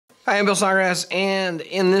Hi, I'm Bill Snodgrass, and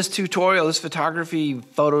in this tutorial, this photography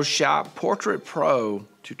Photoshop Portrait Pro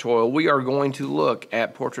tutorial, we are going to look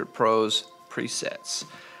at Portrait Pro's presets.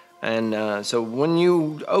 And so when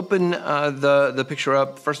you open the picture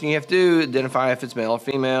up, first thing you have to do, identify if it's male or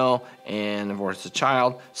female, and of course it's a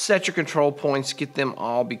child. Set your control points, get them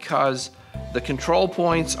all, because the control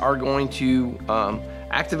points are going to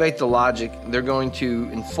activate the logic. They're going to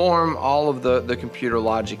inform all of the computer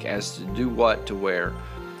logic as to do what to where.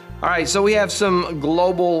 All right, so we have some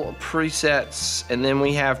global presets, and then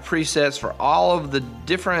we have presets for all of the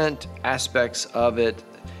different aspects of it,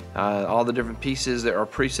 all the different pieces. There are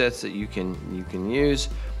presets that you can use.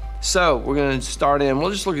 So we're going to start in.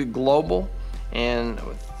 We'll just look at global and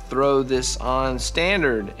throw this on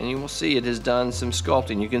standard, and you will see it has done some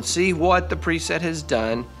sculpting. You can see what the preset has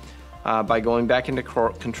done by going back into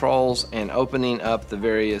controls and opening up the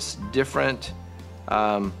various different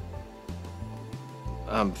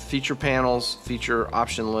feature panels, feature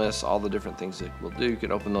option lists, all the different things it will do. You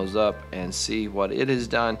can open those up and see what it has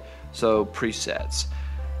done. So presets.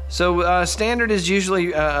 So standard is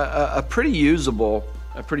usually a pretty usable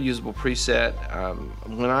preset.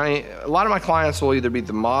 A lot of my clients will either be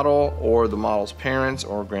the model or the model's parents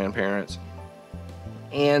or grandparents,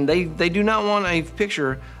 and they do not want a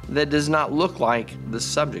picture that does not look like the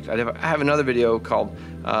subject. I have another video called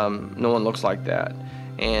No One Looks Like That.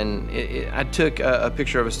 And I took a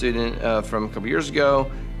picture of a student from a couple years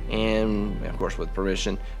ago, and of course with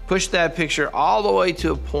permission, pushed that picture all the way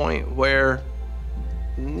to a point where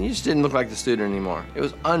he just didn't look like the student anymore. It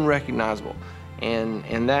was unrecognizable,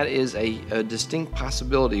 and that is a distinct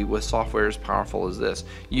possibility with software as powerful as this.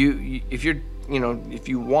 If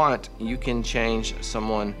you want, you can change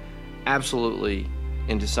someone absolutely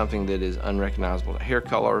into something that is unrecognizable. Hair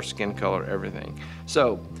color, skin color, everything.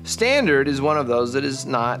 So standard is one of those that is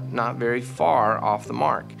not very far off the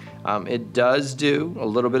mark. It does do a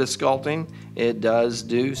little bit of sculpting. It does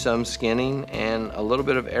do some skinning and a little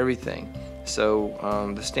bit of everything. So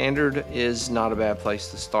the standard is not a bad place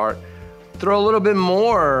to start. Throw a little bit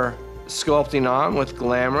more sculpting on with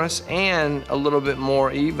glamorous, and a little bit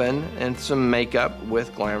more even, and some makeup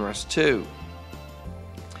with glamorous too.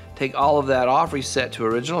 Take all of that off, reset to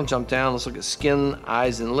original, jump down. Let's look at skin,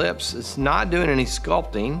 eyes, and lips. It's not doing any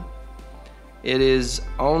sculpting. It is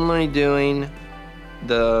only doing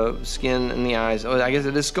the skin and the eyes. Oh, I guess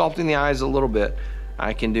it is sculpting the eyes a little bit.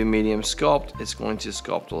 I can do medium sculpt. It's going to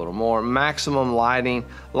sculpt a little more. Maximum lighting.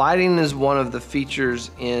 Lighting is one of the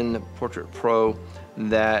features in Portrait Pro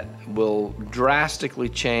that will drastically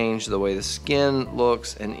change the way the skin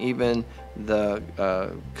looks and even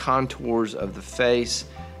the contours of the face.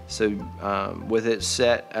 So with it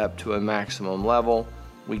set up to a maximum level,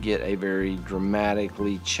 we get a very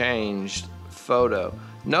dramatically changed photo.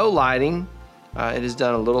 No lighting. It has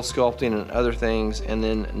done a little sculpting and other things, and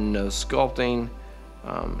then no sculpting.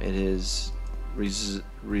 It has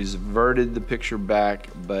reverted the picture back,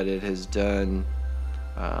 but it has done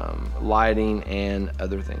lighting and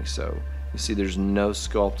other things. So you see there's no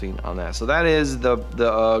sculpting on that. So that is the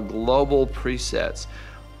global presets.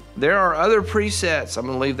 There are other presets. I'm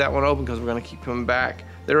going to leave that one open because we're going to keep coming back.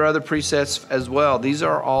 There are other presets as well. These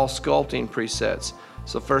are all sculpting presets.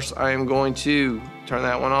 So first I am going to turn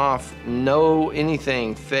that one off. No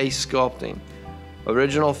anything, face sculpting.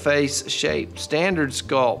 Original face shape, standard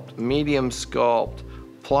sculpt, medium sculpt,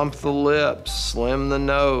 plump the lips, slim the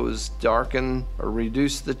nose, darken or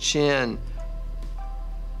reduce the chin,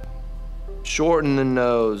 shorten the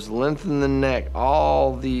nose, lengthen the neck,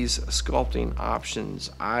 all these sculpting options,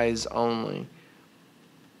 eyes only.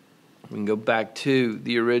 We can go back to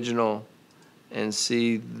the original and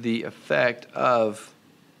see the effect of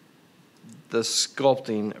the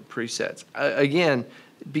sculpting presets. Again,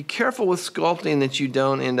 be careful with sculpting that you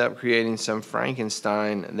don't end up creating some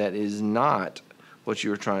Frankenstein that is not what you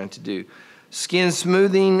were trying to do. Skin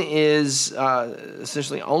smoothing is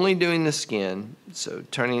essentially only doing the skin, so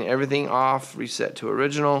turning everything off, reset to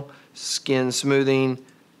original. Skin smoothing,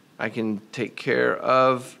 I can take care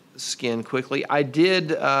of skin quickly. I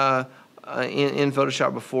did in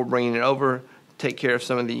Photoshop before bringing it over, take care of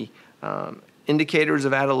some of the indicators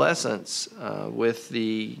of adolescence with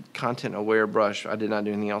the content aware brush. I did not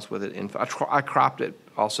do anything else with it. I cropped it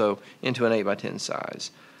also into an 8x10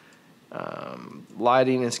 size.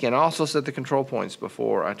 Lighting and skin. I also set the control points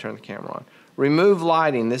before I turn the camera on. Remove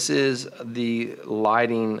lighting. This is the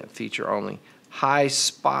lighting feature only. High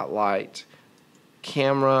spotlight,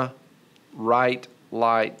 camera, right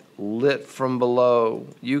light, lit from below.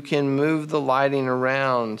 You can move the lighting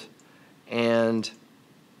around and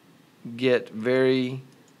get very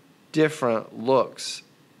different looks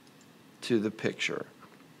to the picture.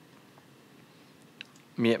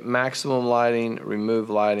 maximum lighting, remove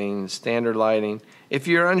lighting, standard lighting. If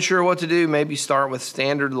you're unsure what to do, maybe start with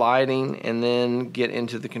standard lighting and then get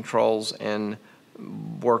into the controls and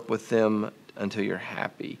work with them until you're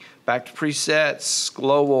happy. Back to presets,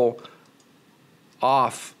 global,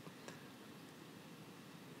 off,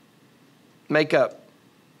 makeup.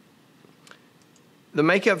 The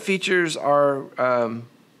makeup features are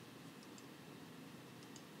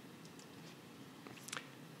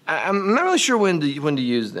I'm not really sure when to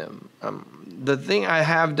use them. The thing I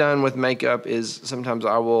have done with makeup is sometimes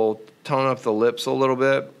I will tone up the lips a little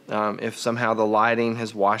bit if somehow the lighting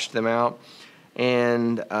has washed them out.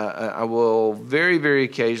 And I will very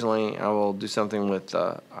occasionally I will do something with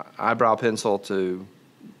eyebrow pencil to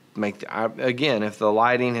make again, if the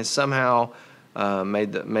lighting has somehow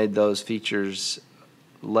made those features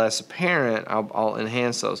less apparent, I'll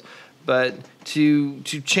enhance those. But to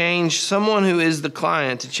change someone who is the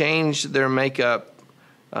client, to change their makeup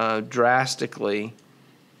drastically,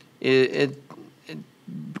 it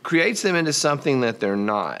creates them into something that they're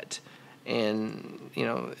not. And you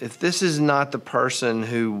know, if this is not the person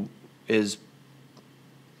who is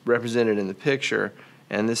represented in the picture,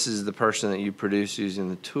 and this is the person that you produce using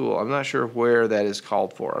the tool, I'm not sure where that is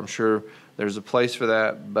called for. I'm sure there's a place for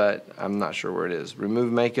that, but I'm not sure where it is.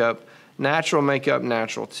 Remove makeup, natural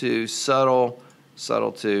 2, subtle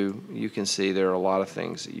 2. You can see there are a lot of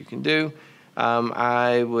things that you can do.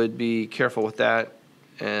 I would be careful with that,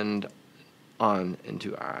 and on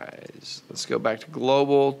into eyes. Let's go back to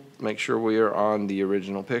global, make sure we are on the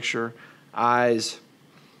original picture. Eyes,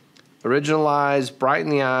 original eyes,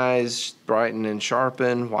 brighten the eyes, brighten and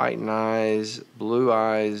sharpen, whiten eyes, blue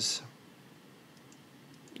eyes.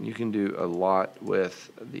 You can do a lot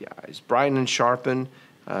with the eyes. Brighten and sharpen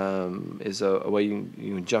is a way you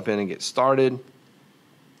can jump in and get started.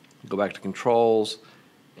 Go back to controls,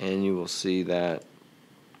 and you will see that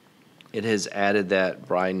it has added that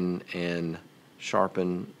brighten and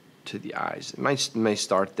sharpen to the eyes. It may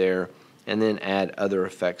start there and then add other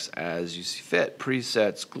effects as you see fit.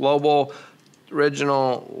 Presets, global,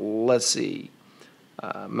 original, let's see.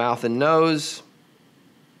 Mouth and nose.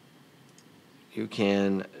 You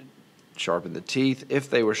can sharpen the teeth if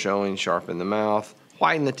they were showing, sharpen the mouth,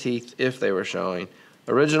 whiten the teeth if they were showing.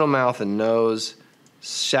 Original mouth and nose.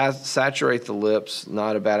 Saturate the lips,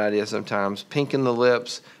 not a bad idea sometimes. Pinken the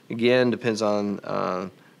lips, again, depends on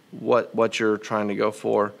what you're trying to go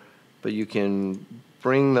for, but you can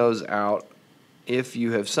bring those out if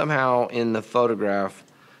you have somehow in the photograph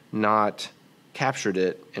not captured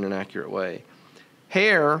it in an accurate way.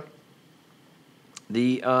 Hair,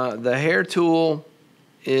 the hair tool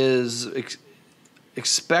is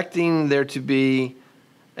expecting there to be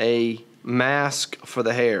a mask for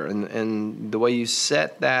the hair, and the way you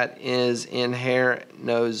set that is in hair,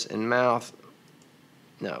 nose, and mouth.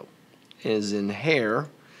 No, is in hair.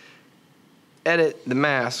 Edit the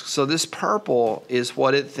mask. So this purple is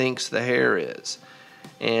what it thinks the hair is,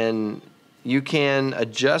 and you can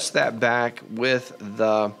adjust that back with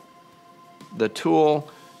the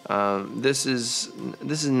tool. This is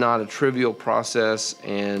not a trivial process,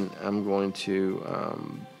 and I'm going to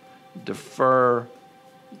defer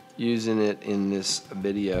using it in this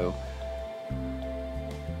video.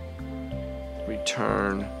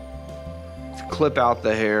 Return. Clip out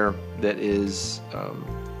the hair that is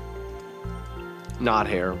not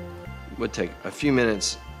hair. Would take a few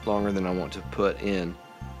minutes longer than I want to put in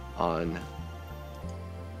on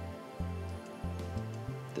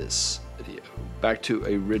this video. Back to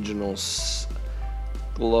original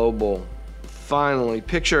global. Finally,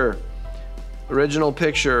 picture. Original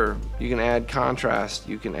picture, you can add contrast,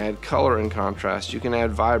 you can add color in contrast, you can add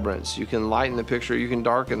vibrance, you can lighten the picture, you can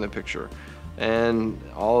darken the picture, and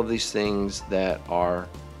all of these things that are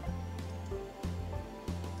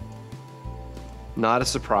not a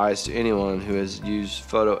surprise to anyone who has used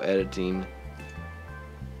photo editing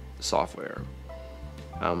software.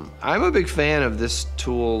 I'm a big fan of this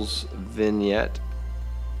tool's Vignette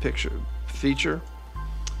picture feature,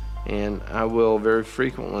 and I will very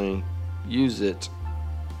frequently use it.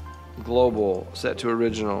 Global, set to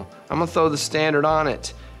original. I'm gonna throw the standard on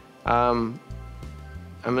it. I'm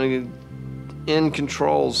gonna in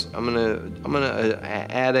controls. I'm gonna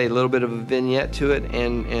add a little bit of a vignette to it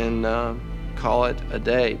and call it a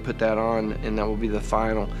day. Put that on, and that will be the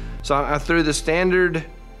final. So I threw the standard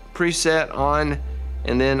preset on,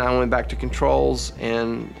 and then I went back to controls,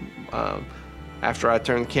 and after I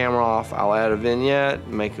turn the camera off, I'll add a vignette,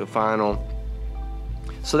 make a final.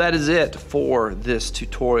 So that is it for this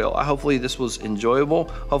tutorial. Hopefully this was enjoyable.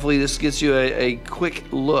 Hopefully this gives you a quick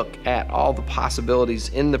look at all the possibilities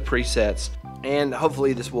in the presets, and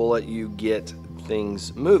hopefully this will let you get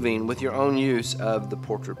things moving with your own use of the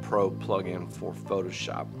Portrait Pro plugin for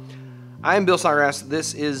Photoshop. I am Bill Snodgrass.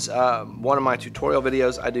 This is one of my tutorial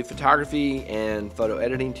videos. I do photography and photo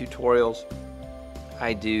editing tutorials.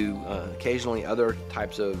 I do occasionally other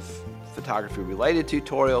types of photography related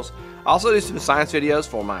tutorials. I also do some science videos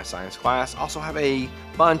for my science class. Also have a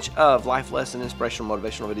bunch of life lesson, inspirational,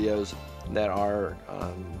 motivational videos that are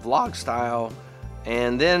vlog style.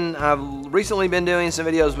 And then I've recently been doing some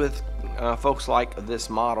videos with folks like this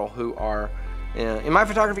model who are in my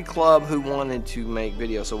photography club who wanted to make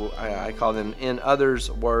videos. So I call them In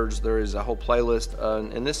Others' Words. There is a whole playlist,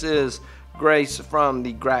 and this is Grace from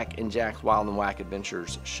the Grack and Jack's Wild and Whack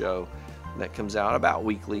Adventures show that comes out about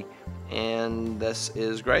weekly. And this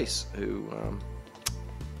is Grace, who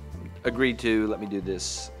agreed to let me do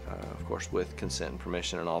this, of course, with consent and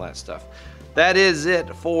permission and all that stuff. That is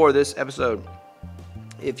it for this episode.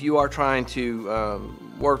 If you are trying to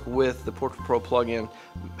work with the Portrait Pro plugin,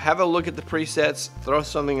 have a look at the presets, throw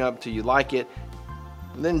something up till you like it,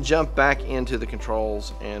 then jump back into the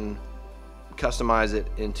controls and customize it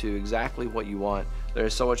into exactly what you want. There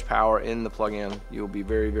is so much power in the plugin. You'll be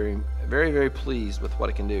very, very, very, very pleased with what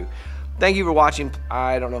it can do. Thank you for watching.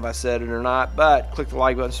 I don't know if I said it or not, but click the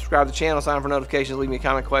like button, subscribe to the channel, sign up for notifications, leave me a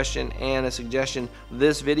comment, question, and a suggestion.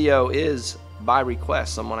 This video is by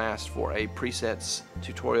request. Someone asked for a presets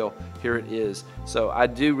tutorial. Here it is. So I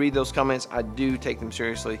do read those comments. I do take them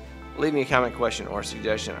seriously. Leave me a comment, question, or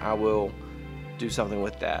suggestion. I will do something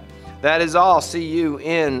with that. That is all. See you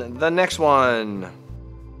in the next one.